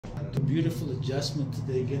a beautiful adjustment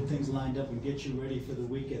today, get things lined up and get you ready for the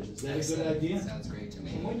weekend. Is that a good idea? Sounds great to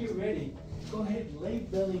me. And when you're ready, go ahead and lay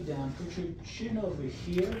belly down, put your chin over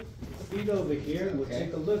here, feet over here, and we'll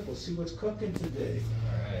take a look. We'll see what's cooking today.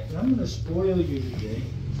 All right. And I'm gonna spoil you today.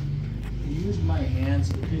 Use my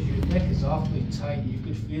hands because your neck is awfully tight. You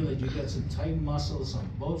could feel it. You got some tight muscles on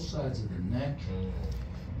both sides of the neck.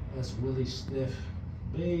 That's really stiff.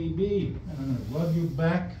 Baby, and I'm gonna rub your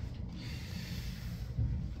back.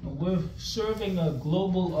 We're serving a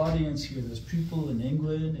global audience here. There's people in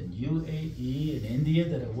England and UAE and India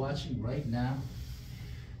that are watching right now.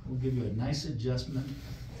 We'll give you a nice adjustment.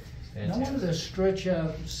 And I wanted to stretch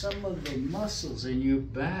out some of the muscles in your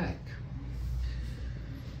back.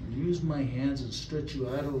 Use my hands and stretch you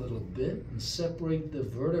out a little bit and separate the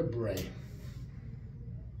vertebrae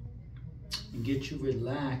and get you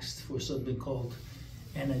relaxed for something called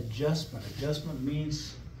an adjustment. Adjustment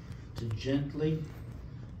means to gently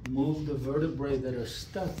move the vertebrae that are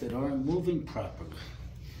stuck, that aren't moving properly.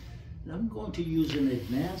 And I'm going to use an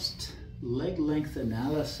advanced leg length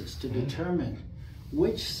analysis to determine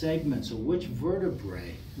which segments or which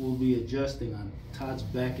vertebrae will be adjusting on Todd's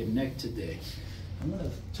back and neck today. I'm going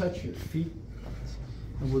to touch your feet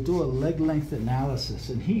and we'll do a leg length analysis.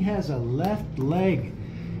 And he has a left leg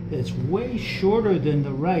that's way shorter than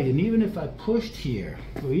the right. And even if I pushed here,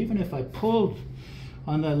 or even if I pulled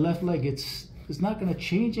on that left leg, it's not going to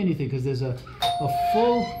change anything because there's a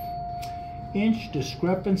full inch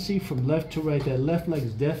discrepancy from left to right. That left leg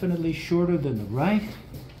is definitely shorter than the right.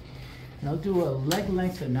 And I'll do a leg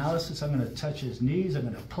length analysis. I'm going to touch his knees. I'm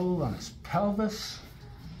going to pull on his pelvis.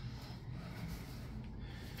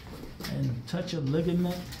 And touch a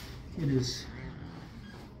ligament in his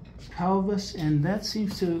pelvis, and that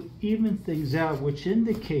seems to even things out, which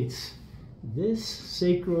indicates this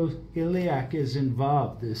sacroiliac is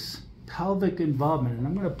involved, this pelvic involvement. And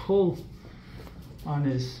I'm going to pull on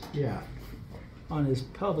his, on his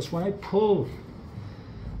pelvis. When I pull,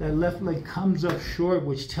 that left leg comes up short,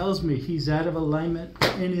 which tells me he's out of alignment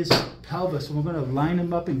in his pelvis. And we're going to line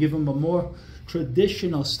him up and give him a more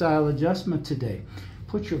traditional style adjustment today.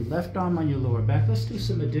 Put your left arm on your lower back. Let's do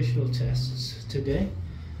some additional tests today.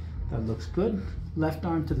 That looks good. Left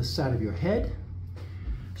arm to the side of your head.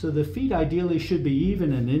 So the feet ideally should be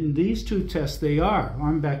even, and in these two tests they are.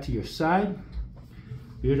 Arm back to your side.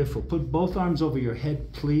 Beautiful. Put both arms over your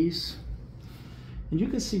head, please. And you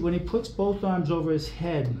can see when he puts both arms over his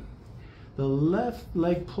head, the left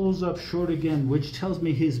leg pulls up short again, which tells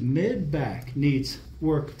me his mid-back needs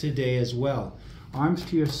work today as well. Arms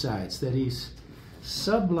to your sides, that he's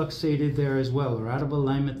subluxated there as well, or out of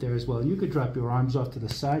alignment there as well. You could drop your arms off to the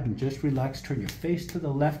side and just relax. Turn your face to the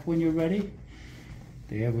left when you're ready.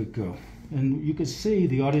 There we go. And you can see,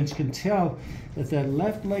 the audience can tell that that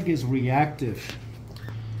left leg is reactive.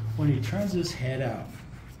 When he turns his head out,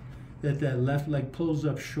 that left leg pulls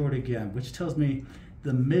up short again, which tells me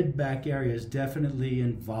the mid-back area is definitely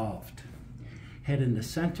involved. Head in the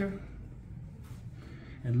center,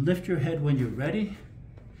 and lift your head when you're ready.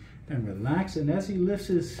 And relax, and as he lifts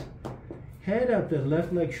his head up, that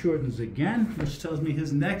left leg shortens again, which tells me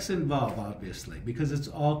his neck's involved, obviously, because it's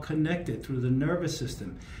all connected through the nervous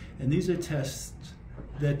system. And these are tests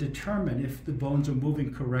that determine if the bones are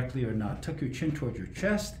moving correctly or not. Tuck your chin towards your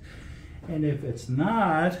chest, and if it's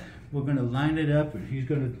not, we're going to line it up, and he's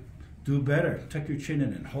going to do better. Tuck your chin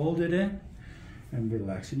in and hold it in, and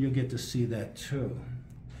relax, and you'll get to see that too.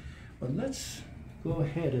 But let's go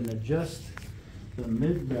ahead and adjust the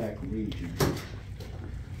mid-back region.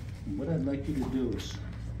 And what I'd like you to do is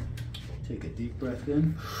take a deep breath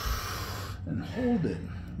in and hold it,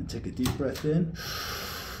 and take a deep breath in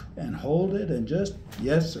and hold it, and just,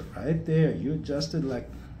 yes sir, right there, you adjusted like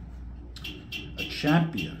a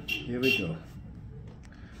champion. Here we go.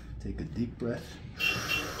 Take a deep breath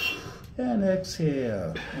and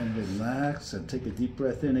exhale, and relax, and take a deep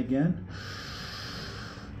breath in again.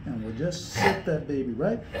 And we'll just sit that baby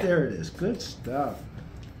right there. It is. Good stuff.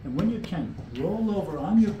 And when you can, roll over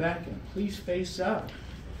on your back and please face up.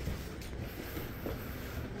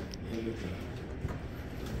 There you go.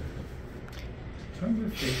 Turn your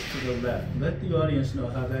face to the left. Let the audience know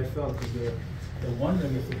how that felt, because they're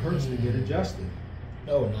wondering if it hurts to get adjusted.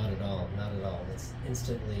 No, not at all. Not at all. It's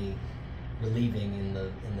instantly relieving in the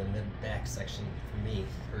mid-back section for me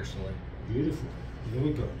personally. Beautiful. Here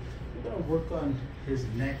we go. We're going to work on his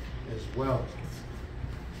neck as well.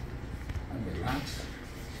 And relax.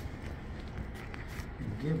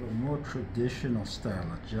 And give a more traditional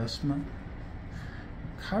style adjustment.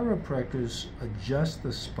 Chiropractors adjust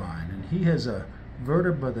the spine, and he has a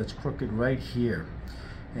vertebra that's crooked right here.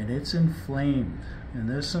 and it's inflamed, and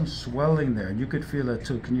there's some swelling there, and you could feel it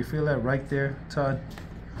too. Can you feel that right there, Todd?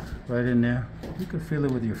 Right in there. You could feel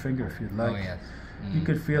it with your finger if you'd like. Oh, yes. You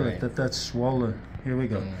could feel right. it, that's swollen. Here we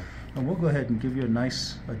go. And we'll go ahead and give you a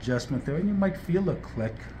nice adjustment there, and you might feel a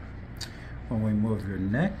click when we move your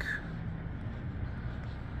neck.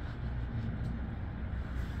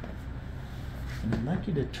 And I'd like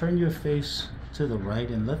you to turn your face to the right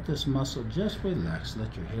and let this muscle just relax.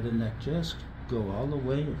 Let your head and neck just go all the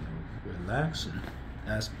way and relax, and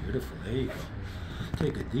that's beautiful. There you go.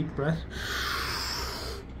 Take a deep breath.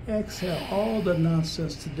 Exhale all the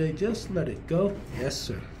nonsense today. Just let it go. Yes,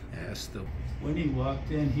 sir. Yes, when he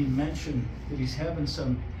walked in, he mentioned that he's having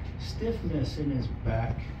some stiffness in his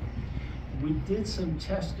back. We did some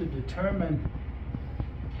tests to determine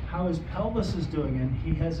how his pelvis is doing, and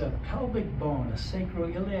he has a pelvic bone, a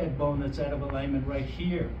sacroiliac bone that's out of alignment right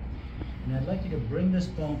here. And I'd like you to bring this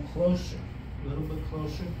bone closer, a little bit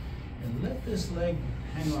closer, and let this leg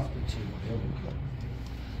hang off the table. There we go.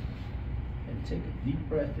 And take a deep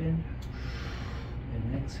breath in,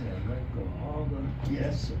 and exhale, let go all the,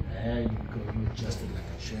 yes, sir. There you go, you adjusted like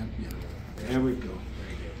a champion. There we go.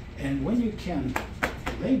 And when you can,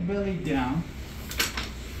 lay belly down.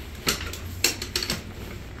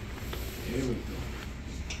 There we go.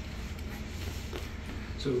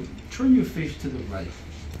 So turn your face to the right,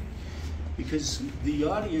 because the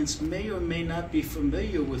audience may or may not be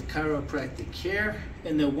familiar with chiropractic care,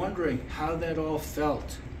 and they're wondering how that all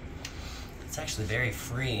felt. It's actually very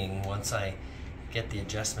freeing once I get the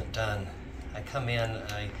adjustment done. I come in,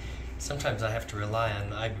 sometimes I have to rely on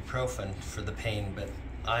ibuprofen for the pain, but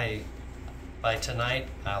by tonight,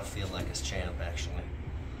 I'll feel like a champ, actually.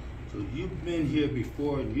 So you've been here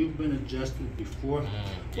before, and you've been adjusted before.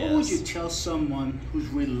 Yes. What would you tell someone who's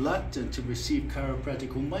reluctant to receive chiropractic,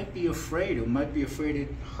 who might be afraid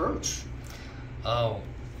it hurts? Oh,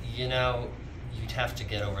 you know, you'd have to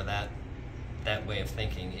get over that way of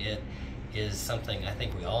thinking. It is something, I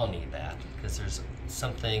think we all need that, because there's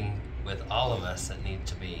something with all of us that need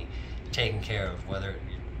to be taken care of, whether it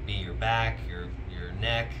be your back, your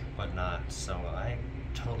neck, whatnot. So I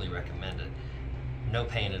totally recommend it. No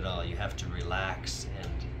pain at all. You have to relax and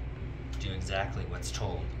do exactly what's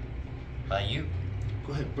told by you.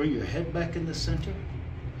 Go ahead, bring your head back in the center.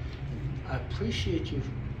 I appreciate you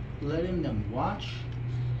letting them watch.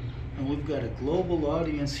 And we've got a global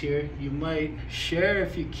audience here. You might share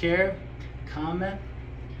if you care, comment,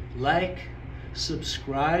 like,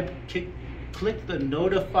 subscribe, click the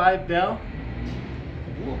notify bell.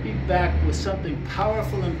 We'll be back with something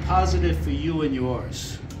powerful and positive for you and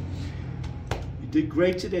yours. You did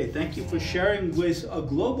great today. Thank you for sharing with a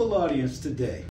global audience today.